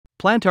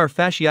Plantar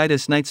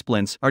fasciitis night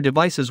splints are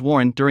devices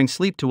worn during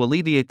sleep to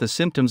alleviate the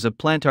symptoms of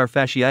plantar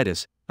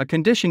fasciitis, a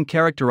condition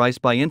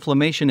characterized by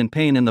inflammation and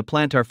pain in the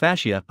plantar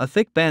fascia, a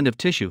thick band of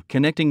tissue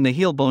connecting the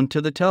heel bone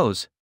to the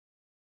toes.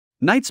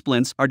 Night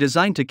splints are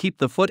designed to keep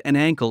the foot and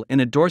ankle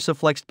in a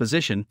dorsiflexed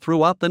position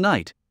throughout the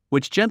night,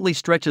 which gently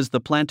stretches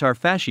the plantar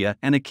fascia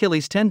and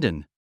Achilles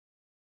tendon.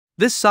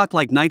 This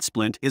sock-like night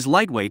splint is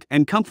lightweight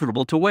and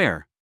comfortable to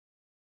wear.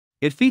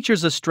 It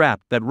features a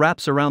strap that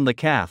wraps around the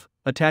calf,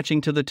 attaching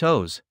to the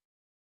toes.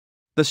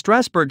 The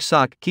Strasbourg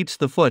sock keeps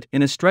the foot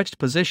in a stretched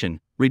position,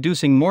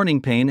 reducing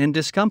morning pain and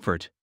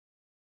discomfort.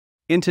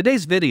 In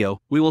today's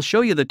video, we will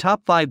show you the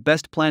top 5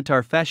 best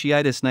plantar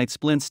fasciitis night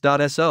splints.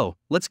 So,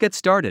 let's get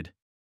started.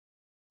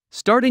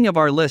 Starting of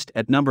our list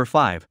at number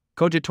 5,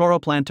 Cogitoro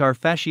Plantar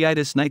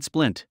Fasciitis Night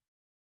Splint.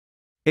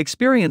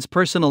 Experience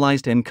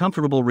personalized and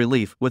comfortable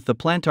relief with the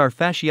Plantar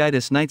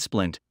Fasciitis Night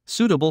Splint,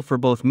 suitable for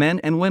both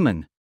men and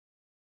women.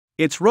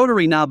 Its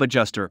rotary knob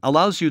adjuster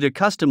allows you to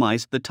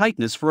customize the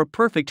tightness for a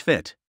perfect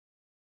fit.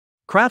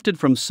 Crafted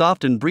from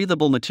soft and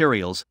breathable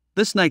materials,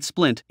 this night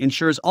splint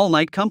ensures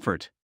all-night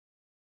comfort.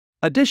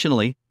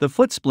 Additionally, the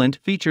foot splint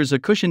features a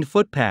cushioned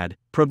foot pad,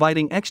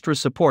 providing extra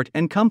support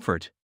and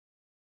comfort.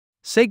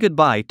 Say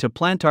goodbye to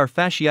plantar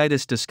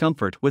fasciitis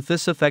discomfort with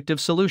this effective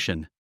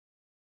solution.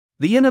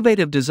 The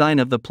innovative design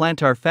of the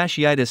plantar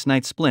fasciitis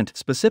night splint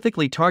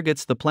specifically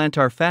targets the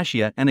plantar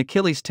fascia and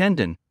Achilles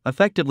tendon,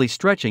 effectively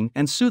stretching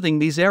and soothing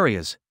these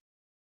areas.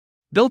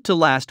 Built to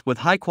last with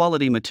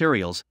high-quality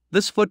materials,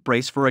 this foot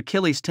brace for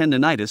Achilles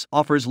tendonitis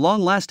offers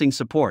long-lasting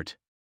support.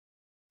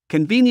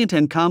 Convenient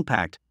and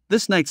compact,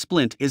 this night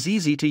splint is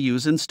easy to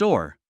use and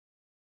store.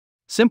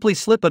 Simply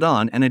slip it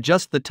on and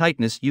adjust the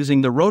tightness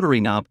using the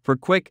rotary knob for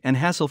quick and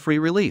hassle-free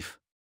relief.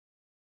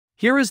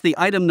 Here is the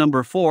item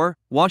number 4,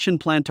 Washin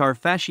Plantar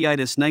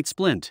Fasciitis Night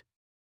Splint.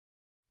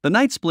 The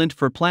night splint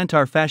for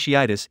plantar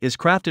fasciitis is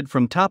crafted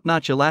from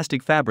top-notch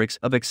elastic fabrics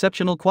of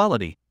exceptional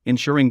quality,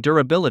 ensuring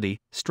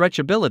durability,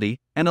 stretchability,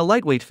 and a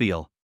lightweight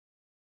feel.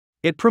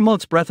 It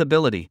promotes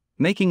breathability,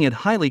 making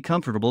it highly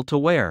comfortable to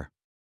wear.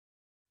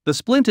 The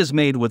splint is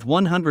made with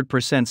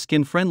 100%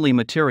 skin-friendly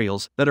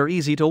materials that are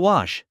easy to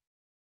wash.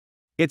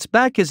 Its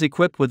back is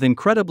equipped with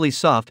incredibly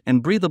soft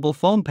and breathable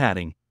foam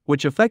padding,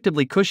 which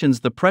effectively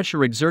cushions the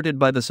pressure exerted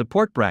by the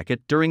support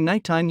bracket during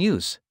nighttime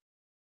use.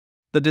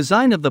 The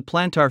design of the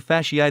plantar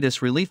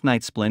fasciitis relief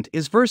night splint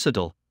is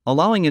versatile,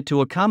 allowing it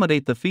to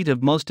accommodate the feet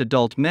of most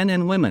adult men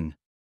and women.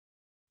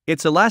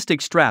 Its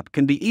elastic strap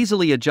can be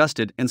easily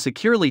adjusted and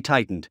securely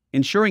tightened,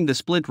 ensuring the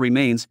splint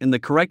remains in the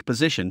correct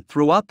position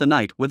throughout the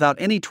night without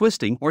any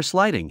twisting or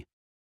sliding.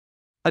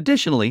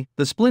 Additionally,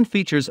 the splint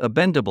features a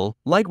bendable,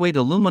 lightweight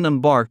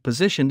aluminum bar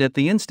positioned at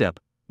the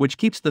instep, which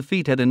keeps the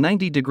feet at a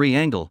 90-degree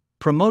angle,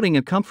 promoting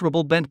a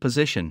comfortable bent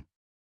position.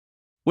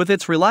 With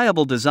its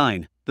reliable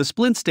design, the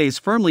splint stays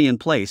firmly in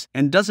place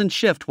and doesn't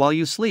shift while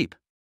you sleep.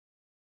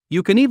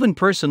 You can even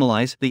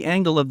personalize the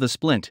angle of the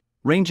splint,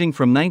 ranging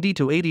from 90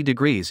 to 80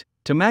 degrees,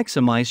 to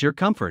maximize your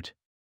comfort.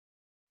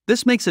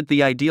 This makes it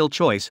the ideal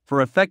choice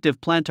for effective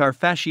plantar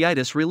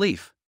fasciitis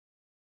relief.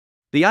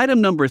 The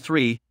item number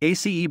 3,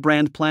 ACE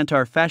brand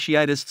Plantar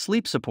Fasciitis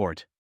Sleep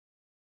Support.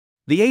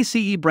 The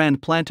ACE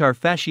brand Plantar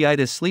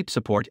Fasciitis Sleep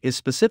Support is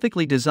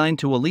specifically designed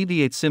to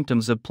alleviate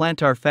symptoms of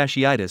plantar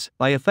fasciitis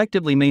by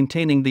effectively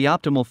maintaining the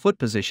optimal foot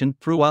position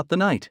throughout the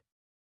night.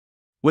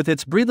 With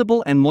its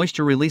breathable and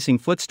moisture-releasing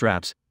foot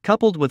straps,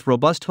 coupled with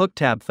robust hook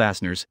tab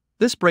fasteners,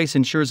 this brace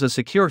ensures a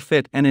secure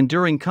fit and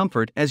enduring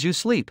comfort as you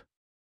sleep.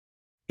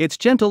 Its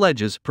gentle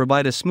edges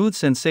provide a smooth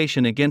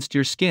sensation against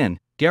your skin,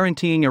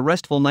 guaranteeing a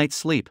restful night's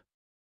sleep.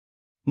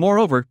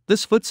 Moreover,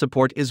 this foot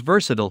support is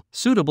versatile,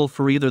 suitable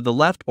for either the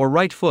left or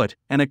right foot,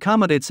 and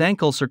accommodates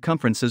ankle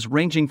circumferences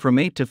ranging from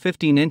 8 to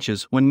 15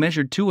 inches when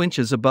measured 2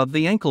 inches above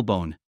the ankle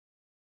bone.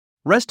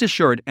 Rest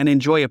assured and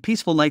enjoy a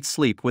peaceful night's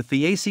sleep with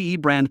the ACE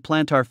brand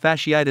Plantar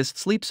Fasciitis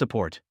Sleep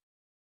Support.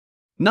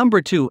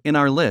 Number 2 in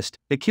our list,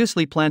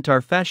 Acusely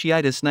Plantar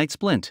Fasciitis Night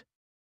Splint.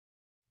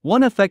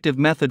 One effective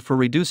method for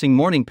reducing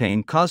morning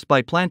pain caused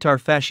by plantar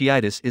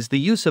fasciitis is the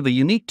use of a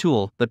unique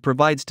tool that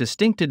provides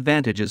distinct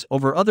advantages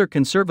over other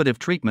conservative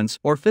treatments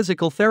or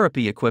physical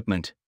therapy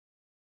equipment.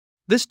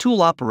 This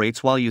tool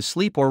operates while you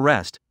sleep or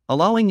rest,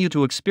 allowing you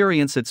to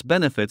experience its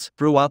benefits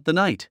throughout the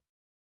night.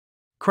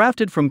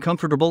 Crafted from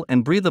comfortable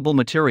and breathable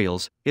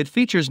materials, it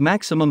features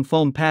maximum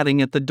foam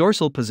padding at the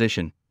dorsal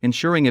position,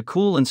 ensuring a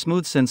cool and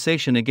smooth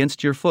sensation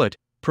against your foot,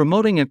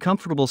 promoting a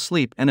comfortable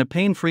sleep and a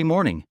pain-free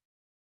morning.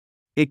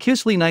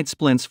 Acusely night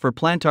splints for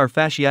plantar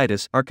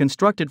fasciitis are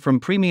constructed from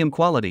premium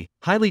quality,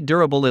 highly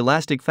durable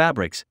elastic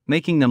fabrics,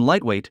 making them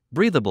lightweight,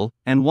 breathable,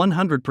 and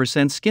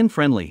 100%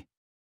 skin-friendly.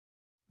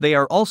 They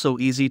are also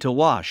easy to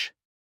wash.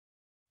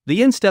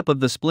 The instep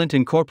of the splint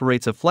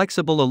incorporates a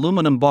flexible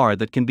aluminum bar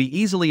that can be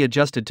easily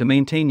adjusted to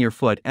maintain your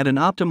foot at an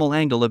optimal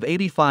angle of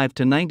 85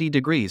 to 90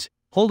 degrees,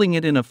 holding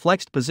it in a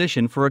flexed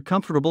position for a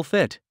comfortable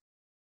fit.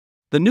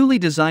 The newly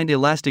designed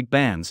elastic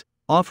bands,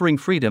 offering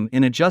freedom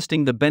in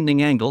adjusting the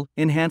bending angle,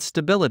 enhance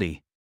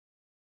stability.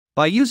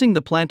 By using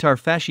the plantar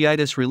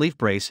fasciitis relief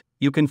brace,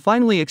 you can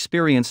finally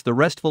experience the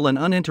restful and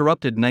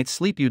uninterrupted night's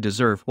sleep you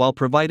deserve while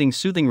providing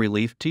soothing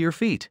relief to your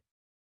feet.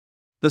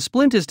 The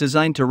splint is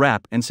designed to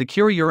wrap and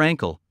secure your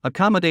ankle,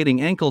 accommodating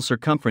ankle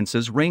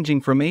circumferences ranging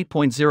from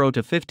 8.0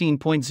 to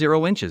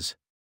 15.0 inches.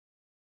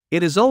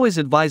 It is always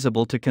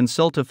advisable to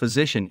consult a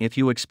physician if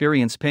you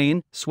experience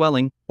pain,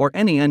 swelling, or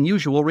any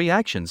unusual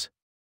reactions.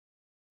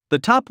 The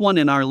top one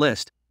in our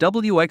list,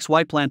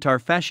 WXY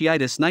Plantar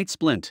Fasciitis Night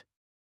Splint.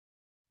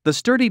 The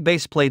sturdy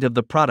base plate of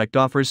the product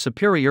offers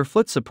superior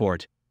foot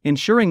support,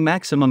 ensuring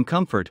maximum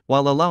comfort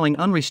while allowing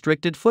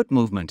unrestricted foot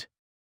movement.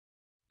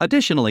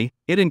 Additionally,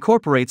 it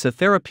incorporates a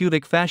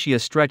therapeutic fascia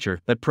stretcher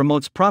that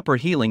promotes proper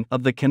healing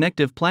of the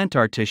connective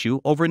plantar tissue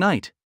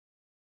overnight.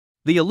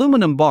 The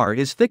aluminum bar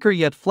is thicker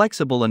yet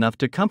flexible enough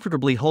to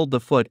comfortably hold the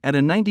foot at a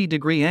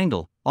 90-degree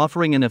angle,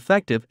 offering an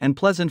effective and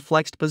pleasant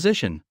flexed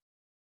position.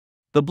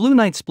 The Blue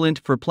Night Splint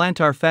for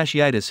plantar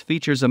fasciitis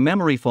features a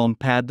memory foam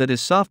pad that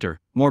is softer,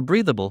 more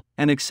breathable,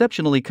 and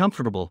exceptionally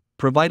comfortable,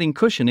 providing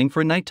cushioning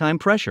for nighttime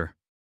pressure.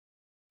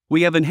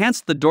 We have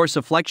enhanced the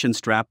dorsiflexion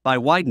strap by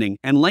widening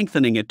and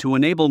lengthening it to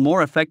enable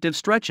more effective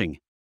stretching.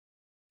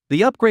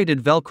 The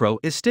upgraded Velcro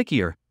is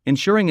stickier,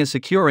 ensuring a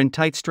secure and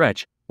tight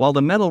stretch, while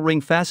the metal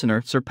ring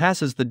fastener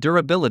surpasses the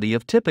durability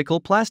of typical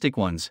plastic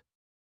ones.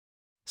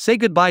 Say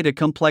goodbye to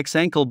complex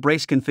ankle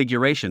brace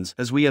configurations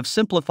as we have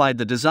simplified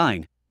the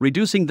design,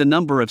 reducing the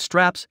number of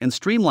straps and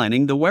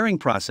streamlining the wearing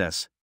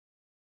process.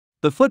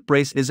 The foot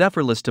brace is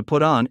effortless to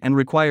put on and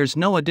requires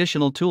no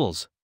additional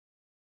tools.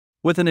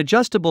 With an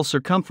adjustable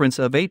circumference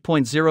of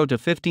 8.0 to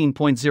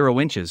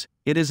 15.0 inches,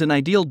 it is an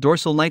ideal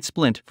dorsal night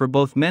splint for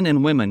both men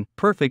and women,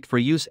 perfect for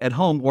use at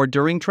home or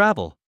during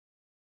travel.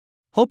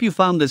 Hope you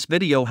found this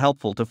video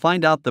helpful to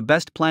find out the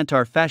best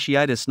plantar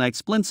fasciitis night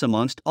splints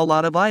amongst a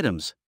lot of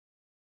items.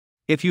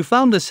 If you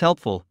found this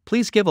helpful,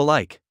 please give a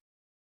like.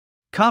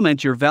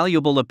 Comment your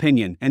valuable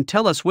opinion and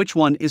tell us which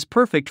one is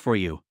perfect for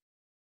you.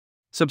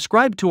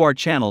 Subscribe to our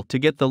channel to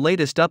get the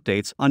latest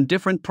updates on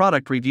different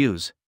product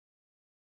reviews.